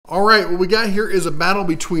All right, what we got here is a battle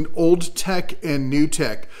between old tech and new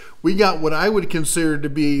tech. We got what I would consider to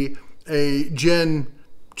be a Gen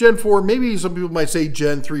 4, maybe some people might say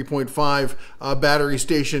Gen 3.5 battery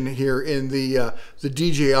station here in the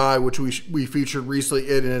DJI, which we featured recently,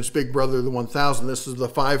 it and its big brother, the 1000. This is the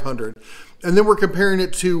 500. And then we're comparing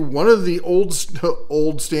it to one of the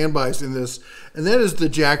old standbys in this, and that is the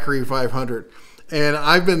Jackery 500. And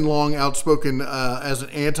I've been long outspoken as an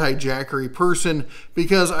anti-Jackery person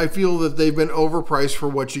because I feel that they've been overpriced for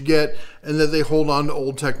what you get and that they hold on to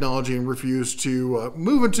old technology and refuse to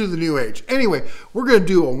move into the new age. Anyway, we're going to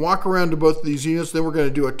do a walk around to both of these units. Then we're going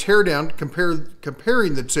to do a teardown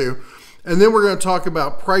comparing the two. And then we're going to talk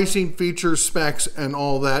about pricing, features, specs, and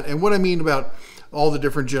all that. And what I mean about all the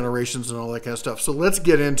different generations and all that kind of stuff. So let's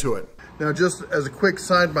get into it. Now, just as a quick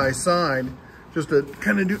side-by-side, just to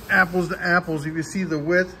kind of do apples to apples, if you see the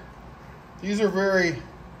width, these are very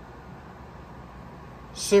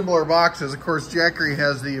similar boxes. Of course, Jackery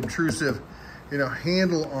has the obtrusive,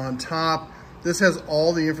 handle on top. This has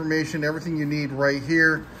all the information, everything you need right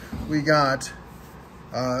here. We got,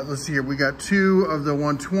 let's see here, we got 2 of the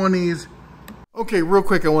 120s. Okay, real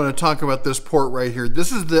quick, I want to talk about this port right here.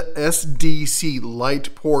 This is the SDC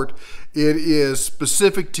Lite port. It is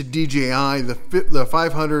specific to DJI. The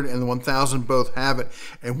 500 and the 1000 both have it.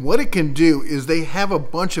 And what it can do is they have a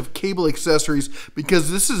bunch of cable accessories because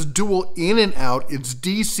this is dual in and out. It's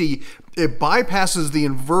DC. It bypasses the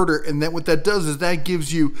inverter, and what that does is that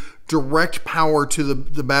gives you direct power to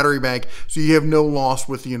the battery bank, so you have no loss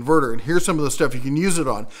with the inverter. And here's some of the stuff you can use it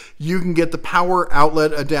on. You can get the power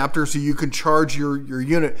outlet adapter, so you can charge your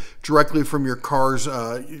unit directly from your car's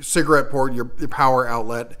cigarette port, your power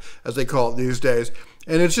outlet, as they call it these days.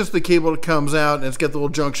 And it's just the cable that comes out, and it's got the little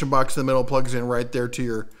junction box in the middle, plugs in right there to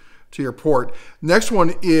your port. Next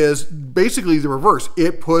one is basically the reverse.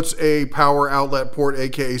 It puts a power outlet port,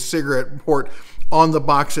 aka cigarette port, on the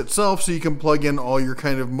box itself, so you can plug in all your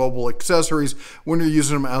kind of mobile accessories when you're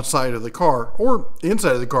using them outside of the car, or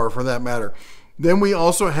inside of the car for that matter. Then we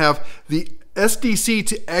also have the SDC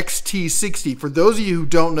to XT60. For those of you who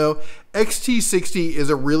don't know, XT60 is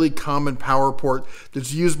a really common power port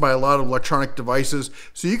that's used by a lot of electronic devices.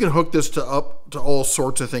 So you can hook this up to all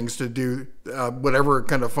sorts of things to do whatever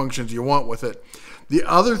kind of functions you want with it. The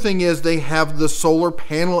other thing is they have the solar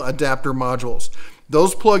panel adapter modules.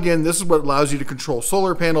 Those plug in. This is what allows you to control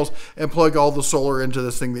solar panels and plug all the solar into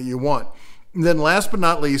this thing that you want. And then last but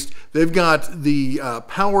not least, they've got the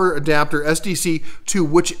power adapter SDC to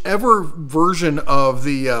whichever version of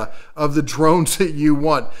the drones that you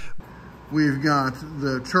want. We've got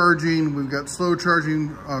the charging, we've got slow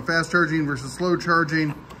charging, fast charging versus slow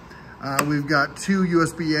charging. We've got 2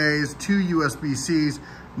 USB-A's, 2 USB-C's,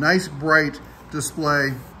 nice bright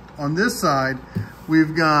display. On this side,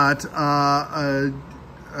 we've got the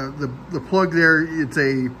plug there. It's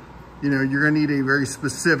a, you're gonna need a very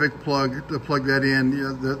specific plug to plug that in,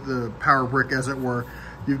 the power brick as it were.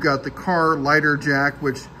 You've got the car lighter jack,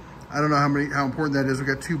 which I don't know how important that is. We've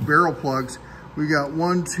got 2 barrel plugs. We got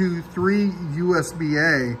 1, 2, 3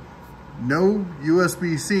 USB-A, no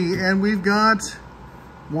USB-C, and we've got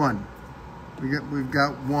 1. We've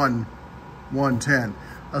got 110.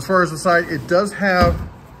 As far as the side, it does have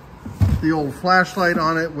the old flashlight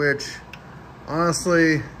on it, which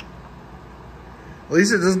honestly, at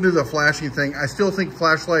least it doesn't do the flashing thing. I still think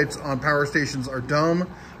flashlights on power stations are dumb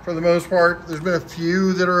for the most part. There's been a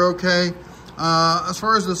few that are okay. As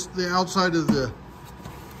far as the outside of the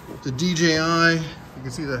DJI, you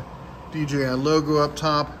can see the DJI logo up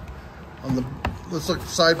top. Let's look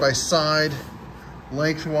side by side,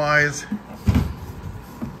 lengthwise.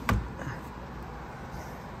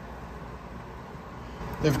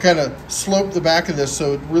 They've kind of sloped the back of this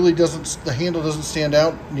so it really doesn't, the handle doesn't stand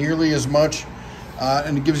out nearly as much,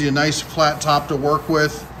 and it gives you a nice flat top to work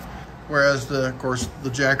with. Whereas of course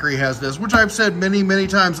the Jackery has this, which I've said many, many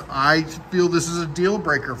times. I feel this is a deal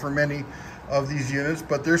breaker for many of these units,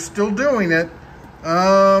 but they're still doing it.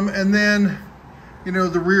 And then,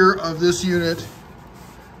 the rear of this unit,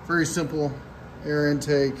 very simple air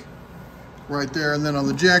intake right there. And then on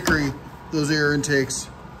the Jackery, those air intakes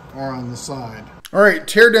are on the side. All right,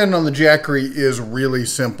 teardown on the Jackery is really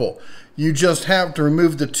simple. You just have to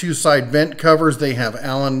remove the 2 side vent covers. They have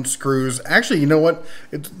Allen screws. Actually, you know what?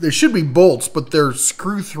 They should be bolts, but they're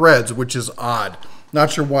screw threads, which is odd.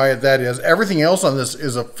 Not sure why that is. Everything else on this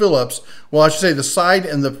is a Phillips. Well, I should say the side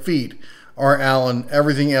and the feet are Allen.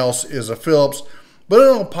 Everything else is a Phillips. But it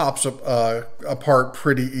all pops apart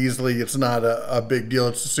pretty easily. It's not a big deal.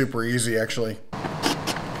 It's super easy, actually.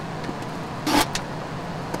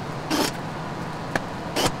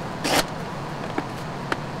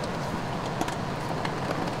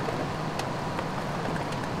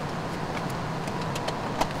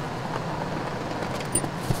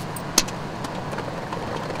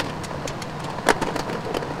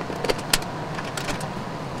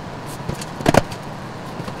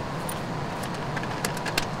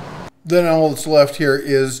 Then all that's left here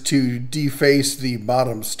is to deface the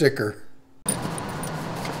bottom sticker.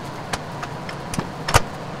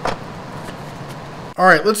 All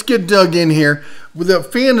right, let's get dug in here. The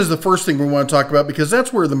fan is the first thing we want to talk about because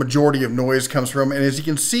that's where the majority of noise comes from. And as you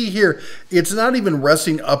can see here, it's not even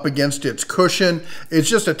resting up against its cushion. It's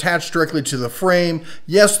just attached directly to the frame.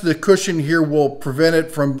 Yes, the cushion here will prevent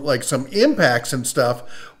it from like some impacts and stuff,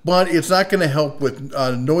 but it's not going to help with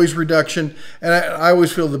noise reduction. And I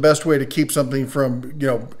always feel the best way to keep something from,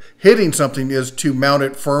 hitting something is to mount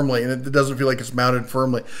it firmly, and it doesn't feel like it's mounted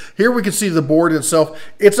firmly. Here we can see the board itself.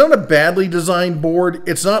 It's not a badly designed board.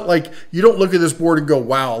 It's not like you don't look at this board and go,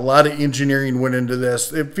 wow, a lot of engineering went into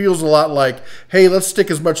this. It feels a lot like, hey, let's stick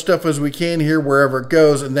as much stuff as we can here wherever it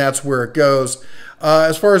goes, and that's where it goes.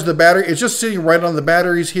 As far as the battery, it's just sitting right on the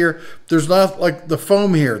batteries here. There's not like the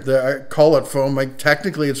foam here. I call it foam. Like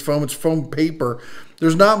technically it's foam paper.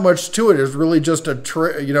 There's not much to it. It's really just a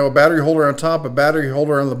battery holder on top, a battery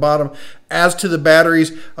holder on the bottom. As to the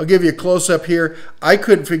batteries, I'll give you a close-up here. I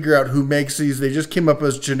couldn't figure out who makes these. They just came up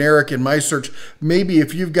as generic in my search. Maybe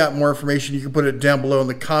if you've got more information, you can put it down below in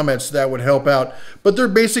the comments. That would help out. But they're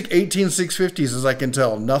basic 18650s, as I can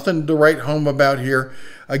tell. Nothing to write home about here.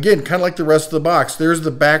 Again, kind of like the rest of the box. There's the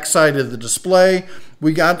back side of the display.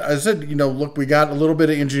 We got, I said, look, we got a little bit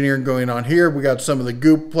of engineering going on here. We got some of the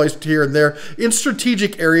goop placed here and there. In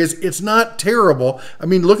strategic areas, it's not terrible. I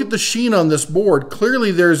mean, look at the sheen on this board.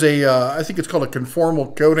 Clearly there's a, I think it's called a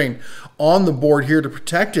conformal coating on the board here to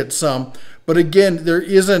protect it some. But again, there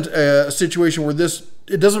isn't a situation where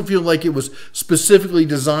it doesn't feel like it was specifically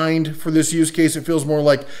designed for this use case. It feels more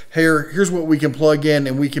like, hey, here's what we can plug in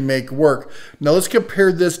and we can make work. Now let's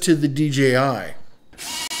compare this to the DJI.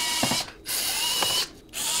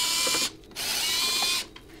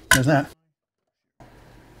 How's that?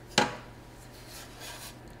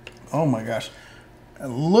 Oh my gosh.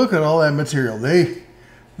 And look at all that material.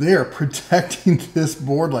 They are protecting this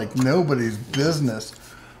board like nobody's business.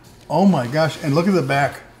 Oh my gosh. And look at the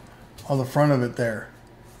back on the front of it there.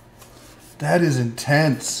 That is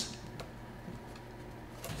intense.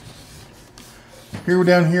 Here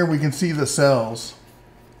down here we can see the cells.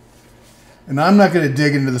 And I'm not going to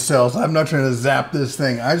dig into the cells. I'm not trying to zap this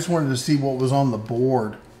thing. I just wanted to see what was on the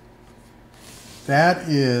board. That's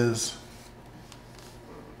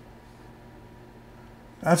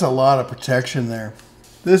a lot of protection there.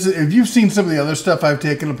 If you've seen some of the other stuff I've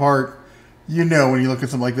taken apart, when you look at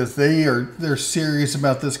something like this, they're serious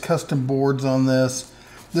about this. Custom boards on this.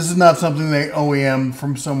 This is not something they OEM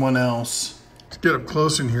from someone else. Let's get up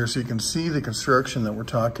close in here so you can see the construction that we're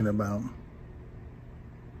talking about.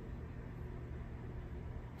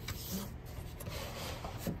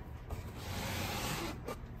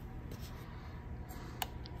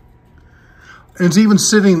 And it's even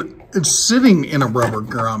sitting in a rubber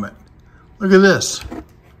grommet. Look at this.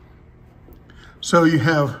 So you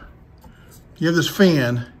have this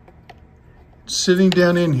fan sitting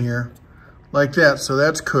down in here like that. So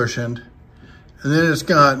that's cushioned. And then it's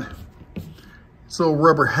got this little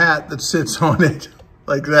rubber hat that sits on it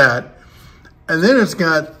like that. And then it's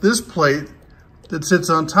got this plate that sits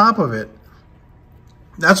on top of it.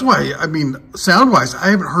 That's why, sound-wise, I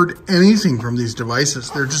haven't heard anything from these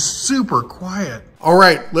devices. They're just super quiet. All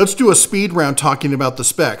right, let's do a speed round talking about the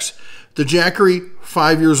specs. The Jackery,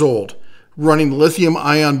 5 years old, running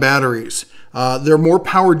lithium-ion batteries. They're more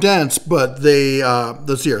power dense, but they,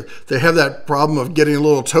 let's see here, they have that problem of getting a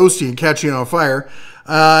little toasty and catching on fire.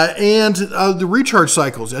 And the recharge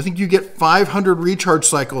cycles, I think you get 500 recharge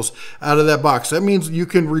cycles out of that box. That means you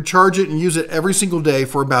can recharge it and use it every single day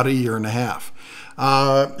for about 1.5 years.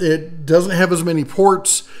 It doesn't have as many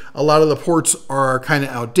ports. A lot of the ports are kind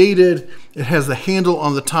of outdated. It has the handle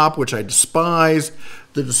on the top, which I despise.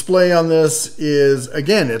 The display on this is,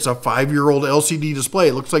 again, it's a 5-year-old LCD display.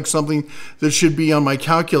 It looks like something that should be on my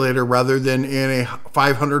calculator rather than in a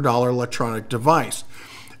 $500 electronic device.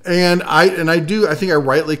 And I think I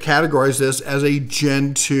rightly categorize this as a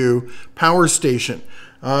Gen 2 power station.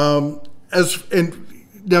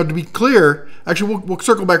 Now, to be clear, actually, we'll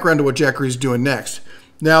circle back around to what Jackery is doing next.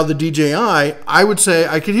 Now, the DJI, I would say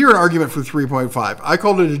I could hear an argument for 3.5. I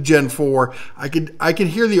called it a Gen 4. I could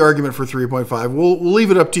hear the argument for 3.5. We'll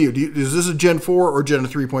leave it up to you. Is this a Gen 4 or Gen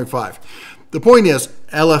 3.5? The point is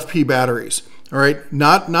LFP batteries. All right,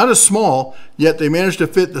 not as small, yet they managed to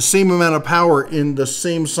fit the same amount of power in the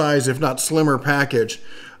same size, if not slimmer package.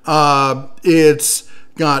 It's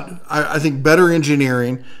got, I think, better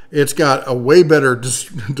engineering. It's got a way better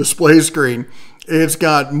display screen. It's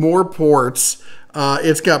got more ports.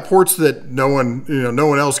 It's got ports that no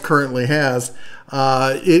one else currently has.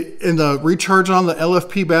 In the recharge on the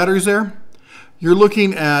LFP batteries there, you're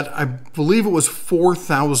looking at, I believe it was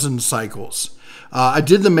 4,000 cycles. I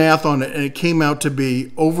did the math on it, and it came out to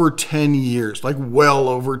be over 10 years, like well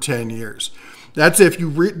over 10 years. That's if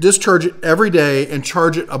you discharge it every day and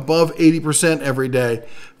charge it above 80% every day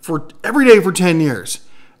for 10 years.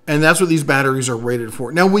 And that's what these batteries are rated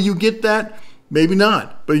for. Now, will you get that? Maybe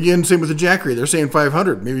not. But again, same with the Jackery. They're saying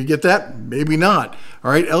 500. Maybe you get that? Maybe not.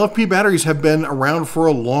 All right, LFP batteries have been around for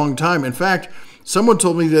a long time. In fact, someone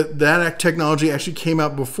told me that technology actually came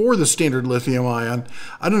out before the standard lithium ion.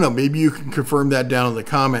 I don't know. Maybe you can confirm that down in the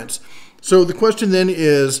comments. So the question then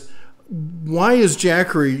is, why is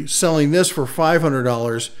Jackery selling this for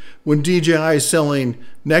 $500 when DJI is selling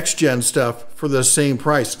next-gen stuff for the same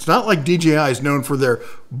price? It's not like DJI is known for their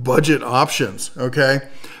budget options, okay?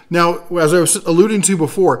 Now, as I was alluding to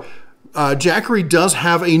before, Jackery does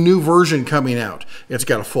have a new version coming out. It's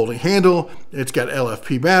got a folding handle, it's got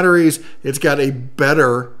LFP batteries, it's got a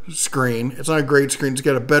better screen. It's not a great screen, it's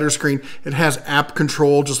got a better screen. It has app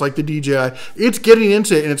control just like the DJI. It's getting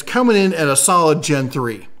into it, and it's coming in at a solid Gen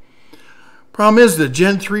 3. Problem is the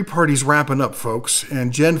Gen 3 party's wrapping up, folks,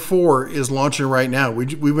 and Gen 4 is launching right now.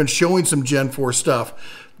 We've been showing some Gen 4 stuff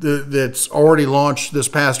that's already launched this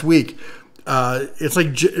past week. It's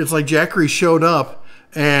like Jackery showed up,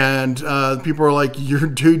 and people are like,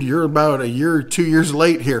 you're about a year, 2 years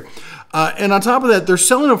late here. And on top of that, they're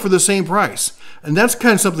selling them for the same price. And that's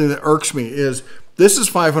kind of something that irks me is this is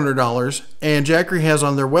 $500, and Jackery has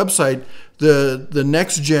on their website the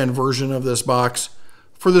next gen version of this box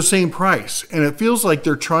for the same price. And it feels like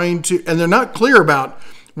they're trying to, and they're not clear about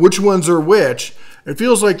which ones are which. It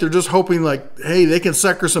feels like they're just hoping like, hey, they can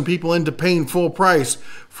sucker some people into paying full price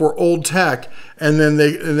for old tech. And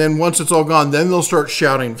then once it's all gone, then they'll start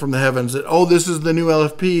shouting from the heavens that, oh, this is the new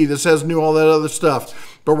LFP, this has new all that other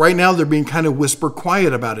stuff. But right now they're being kind of whisper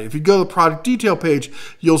quiet about it. If you go to the product detail page,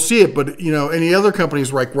 you'll see it. But you know, any other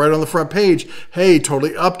companies like right on the front page, hey,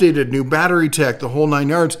 totally updated, new battery tech, the whole 9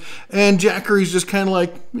 yards. And Jackery's just kind of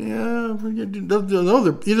like, yeah, no,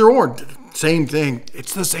 they're either or. Same thing.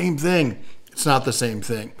 It's the same thing. It's not the same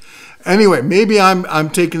thing. Anyway, maybe I'm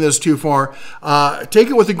taking this too far. Take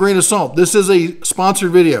it with a grain of salt. This is a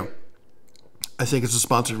sponsored video. I think it's a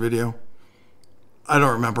sponsored video. I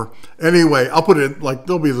don't remember. Anyway, I'll put it like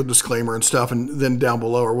there'll be the disclaimer and stuff, and then down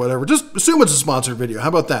below or whatever. Just assume it's a sponsored video. How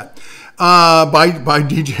about that? By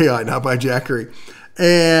DJI, not by Jackery.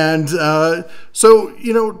 And so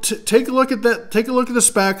you know, take a look at that. Take a look at the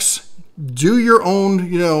specs. Do your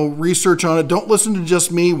own, you know, research on it. Don't listen to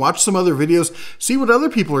just me. Watch some other videos. See what other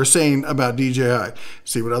people are saying about DJI.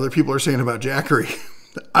 See what other people are saying about Jackery.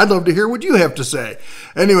 I'd love to hear what you have to say.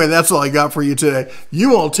 Anyway, that's all I got for you today.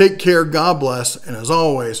 You all take care. God bless. And as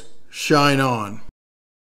always, shine on.